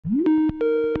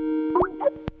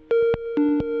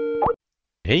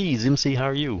Hey, Zimsi, how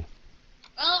are you?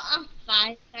 Oh, I'm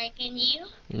fine, thanking you.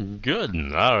 Good.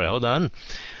 Alright, hold on.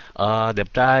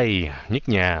 Đẹp trai nhất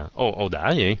nhà.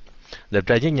 Đã vậy. Đẹp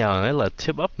trai nhất nhà nói là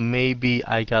tip up. Maybe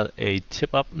I got a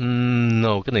tip up.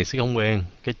 No, cái này sẽ không quen.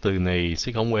 Cái từ này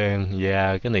sẽ không quen.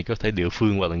 Yeah, cái này có thể địa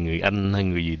phương hoặc là người Anh hay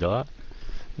người gì đó.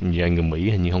 Yeah, người Mỹ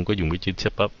hình như không có dùng cái chữ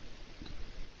tip up.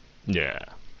 Yeah.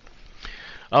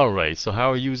 Alright, so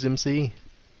how are you, Zimsi?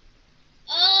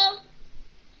 Oh,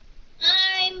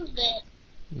 I'm good.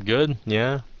 Good,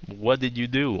 yeah. What did you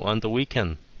do on the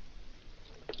weekend?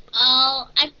 Oh,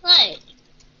 I played.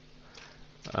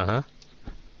 Uh-huh.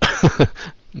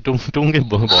 trúng cái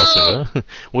bò sữa.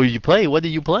 What did you play? What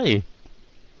did you play?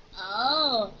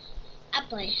 Oh, I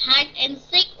played hide and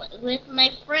seek with my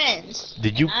friends.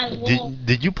 Did And you I did will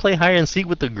did you play hide and seek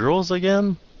with the girls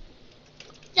again?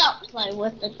 don't play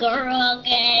with the girl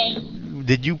okay?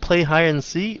 Did you play hide and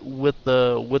seek with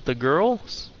the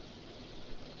girls?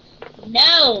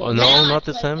 No, Oh no, now I not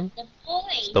the play same. with the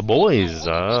boys. The boys. Because it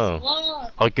was Oh. long.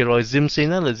 Ok rồi Jimsy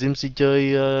nói là Jimsy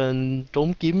chơi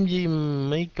trốn kiếm với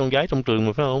mấy con gái trong trường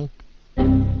mà phải không?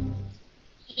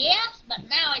 Yes, but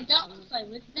now I don't play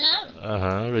with them.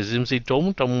 Rồi Jimsy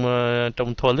trốn trong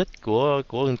trong toilet của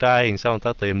con trai thì sao người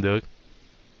ta tìm được?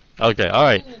 Okay,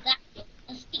 all right. Oh, that's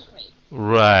a secret.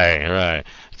 Right, right.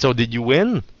 So did you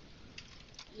win?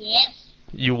 Yes.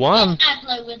 You And won? I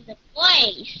play with the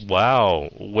boys. Wow.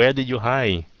 Where did you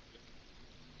hide?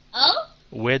 Oh?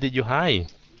 Where did you hide?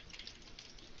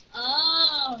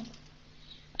 Oh,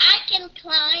 I can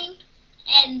climb,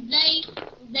 and they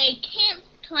can't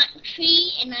climb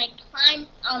tree, and I climb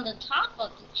on the top of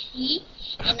the tree,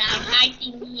 and I'm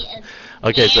hiding here.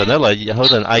 Okay, so nói là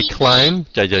hold on, I climb.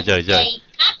 Trời. They touch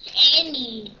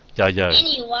Trời.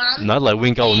 anyone. Nói lại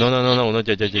nguyên câu. No,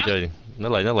 trời.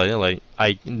 Nói lại.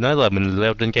 Nói là mình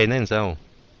leo trên cây nó làm sao?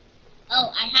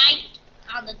 Oh, I hide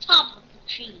on the top of the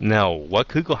tree. Nào, quá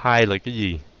khứ của hide là cái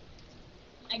gì?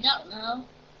 I don't know.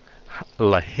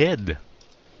 Là head.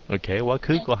 Okay, quá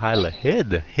khứ của hide là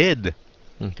head.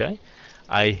 Okay.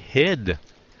 I hid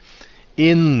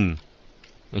in.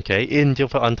 Okay, in chứ không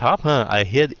phải on top ha. I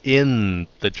hid in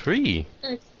the tree.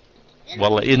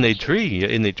 Hoặc là in a tree. Yeah,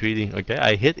 in a tree đi.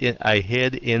 Okay, I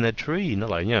hid in a tree. Nói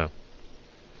lại nha.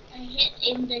 I hid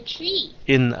in the tree.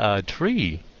 In a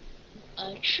tree. A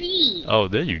tree.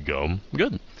 Oh, there you go.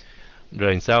 Good.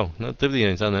 Rồi sao? Nó tiếp đi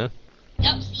là sao nữa?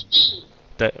 Don't see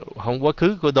me. Không, quá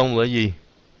khứ của đông là gì?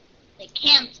 They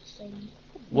can't see me.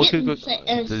 Quá khứ của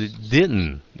Didn't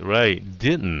didn't. Right,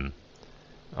 didn't.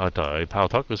 Trời ơi,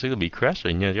 Paltalk của Sứ bị crash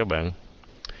rồi nha các bạn.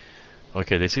 Ok,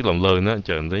 để Sứ làm lơ nó,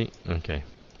 chờ một tí. Ok.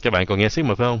 Các bạn còn nghe Sứ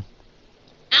mà phải không?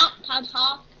 out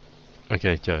Paltalk. Ok,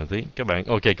 chờ một tí. Các bạn,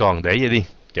 ok, còn để vậy đi.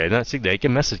 Kệ nó, Sứ để cái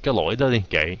message, cái lỗi đó đi,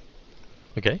 kệ.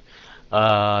 Ok.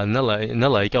 Nó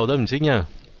lại câu đó mình Sứ nha.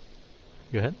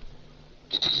 Go ahead.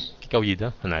 Cái câu gì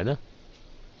đó, hồi nãy đó.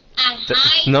 I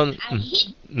hid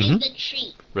in the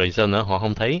tree. Rồi sao nữa, họ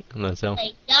không thấy, là sao?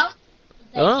 They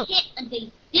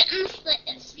didn't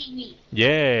see me.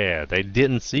 Yeah, they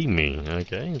didn't see me.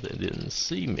 Okay, they didn't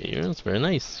see me. That's very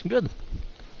nice. Good.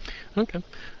 Okay.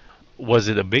 Was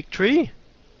it a big tree?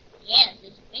 Yes,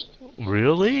 it's big.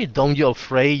 Really? Don't you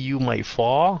afraid you might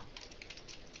fall?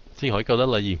 Xin hỏi câu đó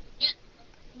là gì?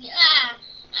 Nghĩa là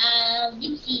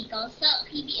Vinh Trì có sợ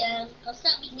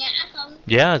bị ngã không?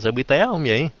 Yeah, sợ bị té không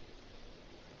vậy?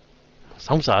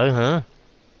 Không sợ hả?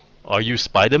 Are you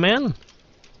Spider-Man?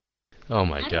 Oh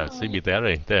my god, Sĩ bị té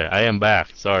rồi. There, I am back.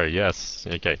 Sorry, yes.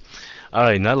 Okay.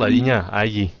 Alright, nói lại đi nha.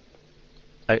 Ai gì?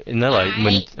 Nói lại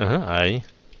mình... ai.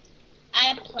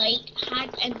 I played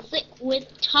hide and seek with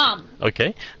Tom.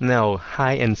 Okay. Now,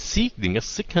 hide and seek, đừng có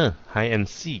seek ha. Hide and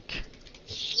seek.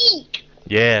 Seek.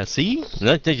 Yeah, see?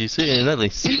 Nói gì see, nói là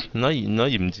seek. Nói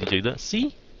dùm chữ đó. See?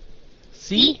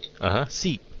 See?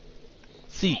 Seek.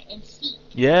 Seek. Hide and seek.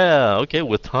 Yeah, okay,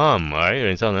 with Tom. Alright,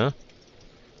 rồi sao nữa?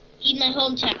 In my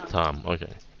hometown. Tom, okay.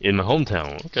 In my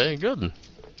hometown. Okay, good.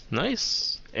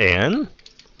 Nice. And?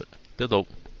 Tiếp tục.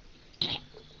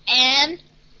 And,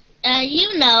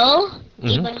 you know,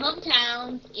 in my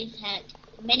hometown, it had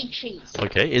many trees.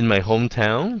 Okay, in my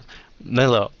hometown. Nói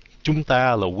là chúng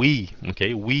ta là we.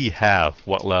 Okay, we have.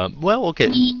 Hoặc là, well, okay.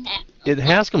 It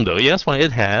has cũng được. Yes, fine,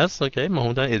 it has. Okay, my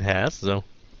hometown, it has. So,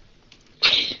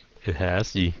 it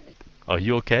has gì? Are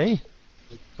you okay?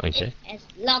 Okay. It has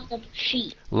lots of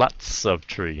trees. Lots of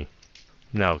tree.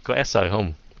 Nào, có S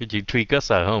không? Cái chữ tree có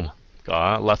S không?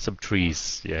 Có, lots of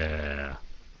trees. Yeah.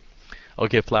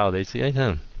 Ok, flower để xí ấy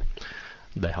ha.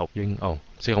 Đại học dân...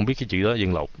 sẽ không biết cái chữ đó,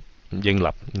 dân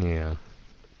lập. Yeah.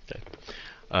 Okay.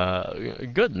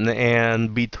 Good.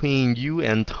 And between you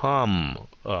and Tom,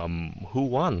 who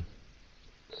won?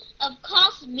 Of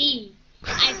course, me.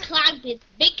 I climbed this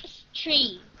big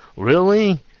tree.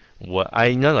 Really? What?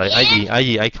 Ai nói lại ai gì? Yes, Ai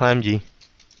gì? Ai climb gì?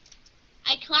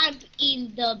 I climbed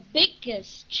in the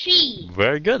biggest tree.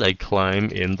 Very good. I climb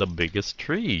in the biggest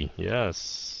tree.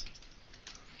 Yes.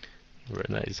 Very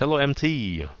nice. Hello,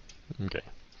 MT. Okay.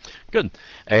 Good.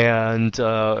 And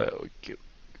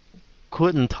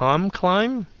couldn't Tom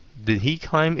climb? Did he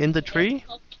climb in the Yes, tree?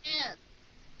 Tom can.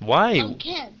 Why? Tom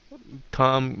can.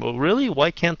 Tom, well, really?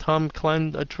 Why can't Tom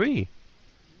climb a tree?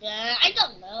 I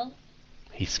don't know.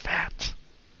 He's fat.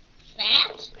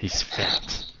 Fat? He's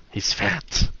fat. He's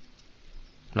fat.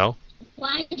 No?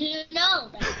 Why do you know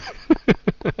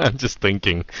that? I'm just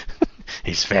thinking.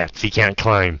 He's fat. He can't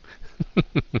climb.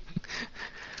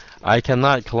 I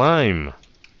cannot climb.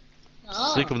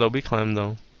 Sick Oh, of đâu biết climb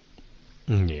though.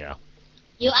 Yeah.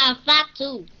 you are fat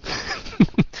too.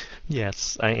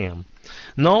 Yes, I am.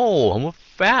 No, I'm not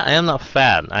fat. I am not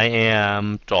fat. I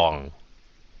am strong.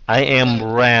 I am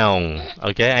brown.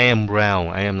 Okay, I am brown.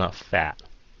 I am not fat.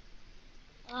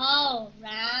 Oh,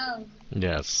 round.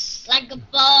 Yes. Like a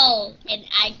ball, and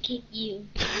I kick you.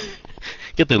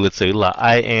 Cái từ lịch sử là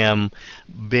I am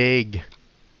big.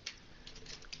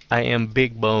 I am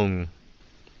big bone.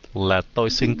 Là tôi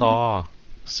xương to.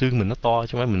 Xương mình nó to chứ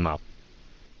không phải mình mập.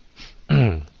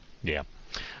 Yeah.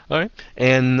 Alright.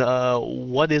 And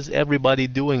what is everybody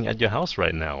doing at your house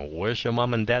right now? Where's your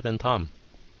mom and dad and Tom?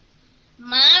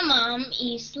 My mom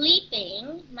is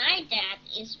sleeping. My dad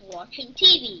is watching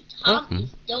TV. Tom Mhm. is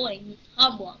doing his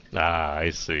homework. Ah,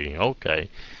 I see. Okay.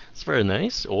 It's very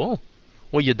nice. Oh.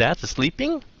 Well, your dad's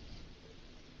sleeping?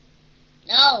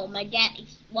 No, my dad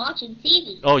is watching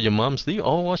TV. Oh, your mom's sleep?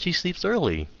 Oh, well, she sleeps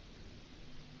early.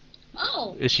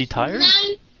 Oh. Is she tired?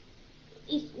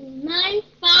 It's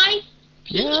 9:05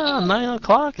 p.m. Yeah, 9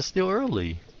 o'clock is still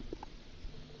early.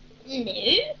 No.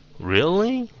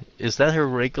 Really? Is that her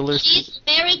regular sleep? She's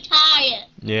very tired.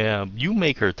 Yeah, you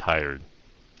make her tired.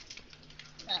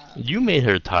 No. You made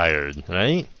her tired,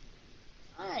 right?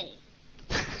 Why?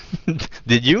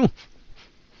 Did you?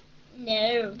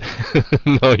 No.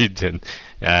 No, you didn't.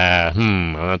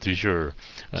 I'm not too sure.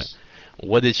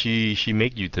 What did she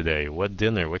make you today? What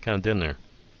dinner? What kind of dinner?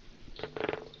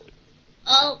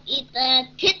 Oh, it's a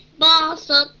thịt bò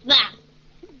sốt vàng.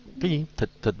 Cái gì?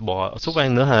 Thịt bò sốt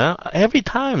vang nữa hả? Every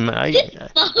time Thịt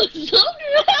bò sốt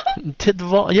vàng. thịt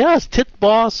bò, yes, thịt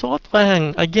bò sốt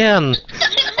vang again.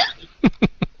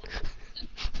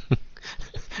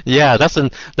 Yeah, that's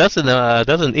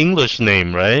an English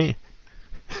name, right?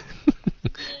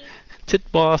 Thịt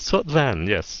bò sốt vang,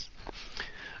 yes.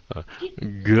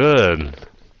 Good.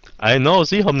 I know,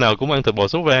 see, hôm nào cũng ăn thịt bò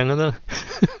sốt vang hết đó.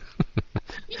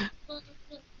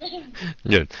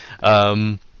 Good.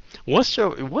 What's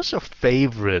your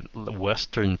favorite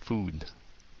Western food?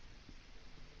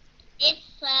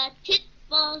 It's a thịt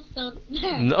bò sốt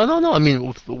vàng. No. I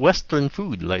mean Western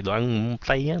food, like đồ ăn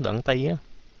Tây á, đồ ăn Tây á.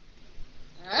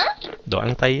 Huh? Đồ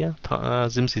ăn Tây á.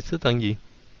 Jim thích ăn gì?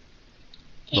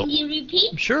 Can you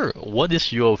repeat? Sure. What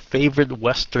is your favorite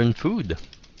Western food?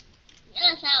 Nghĩa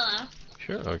là sao ạ?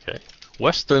 Sure. Okay.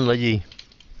 Western là gì?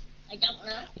 I don't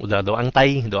know. Là đồ ăn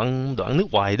Tây, đồ ăn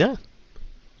nước ngoài đó.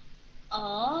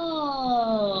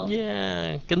 Oh.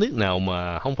 Yeah, cái nước nào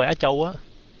mà không phải Á Châu á.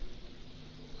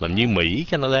 Làm như Mỹ,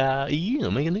 Canada, Ý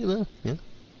rồi mấy cái nước đó. Yeah.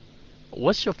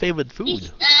 What's your favorite food?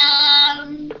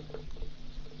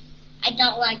 I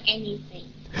don't like anything.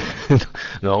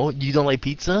 No, you don't like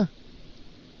pizza?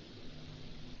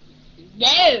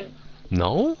 No.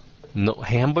 No? No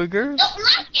hamburgers? Don't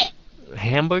like it.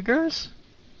 Hamburgers?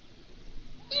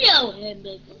 No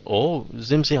hamburger. Ồ,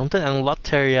 Jimsy không thích ăn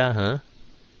Lotteria hả?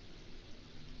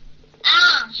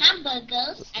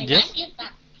 Hamburgers. I Yes. like it,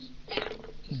 but pizza.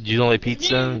 You don't like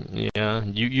pizza? Yeah.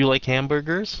 You like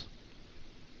hamburgers?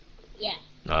 Yeah.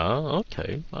 Oh,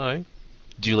 okay. Alright.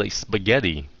 Do you like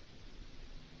spaghetti?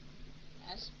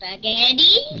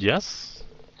 Spaghetti? Yes?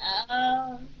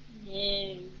 Oh,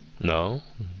 no. No?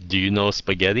 Do you know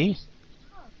spaghetti?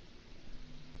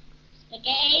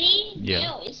 Spaghetti? Yeah.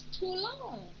 No, it's too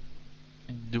long.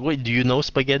 Wait, do you know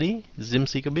spaghetti?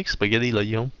 Jimsy có biết spaghetti là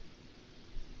gì không?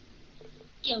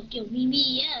 Kiểu mì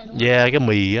mì á, đúng không? Yeah, cái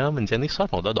mì á, mình sẽ nước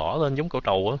sốt màu đỏ đỏ lên giống củ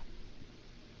trầu á.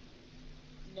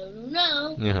 No.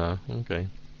 Yeah, hả? Okay.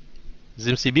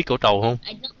 Jimsy biết củ trầu không?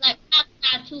 I don't like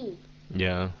pasta too.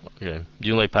 Yeah, okay.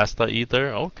 You like pasta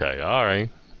either? Okay, alright.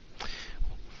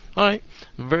 Alright,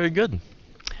 very good.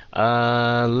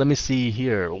 Let me see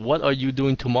here. What are you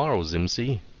doing tomorrow,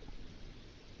 Zimsy?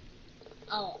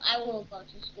 Oh, I will go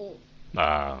to school.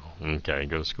 Okay,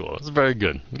 go to school. That's very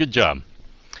good. Good job.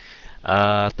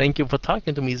 Thank you for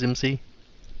talking to me, Zimsy.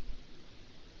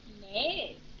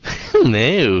 No.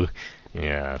 No.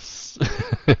 Yes.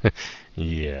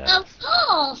 Yeah. Of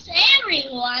course,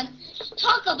 everyone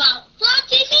talk about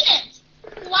 30 minutes.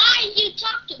 Why you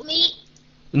talk to me?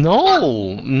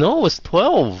 No, it's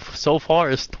 12. So far,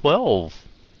 it's 12.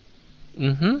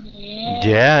 Mm-hmm. Yeah.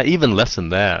 Yeah, even less than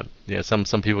that. Yeah, some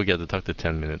people get to talk to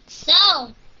 10 minutes.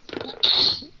 So,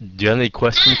 Do you have any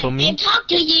question for I me? can talk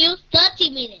to you 30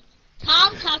 minutes.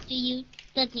 Tom talk to you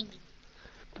 30 minutes.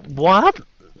 What?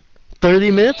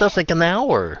 30 minutes? That's like an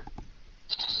hour.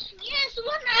 Yes, 1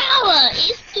 hour.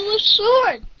 It's too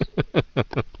short.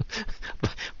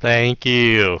 Thank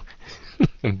you.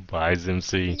 Bye,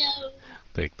 Zimsy. No.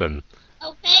 Take them.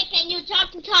 Okay, can you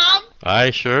talk to Tom?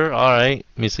 Alright, sure. Alright.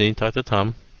 Let me see. Talk to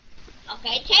Tom.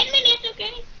 Okay, 10 minutes,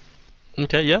 okay?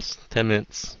 Okay, yes. 10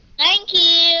 minutes. Thank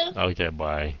you. Okay,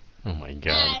 bye. Oh my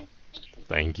god. Bye.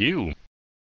 Thank you.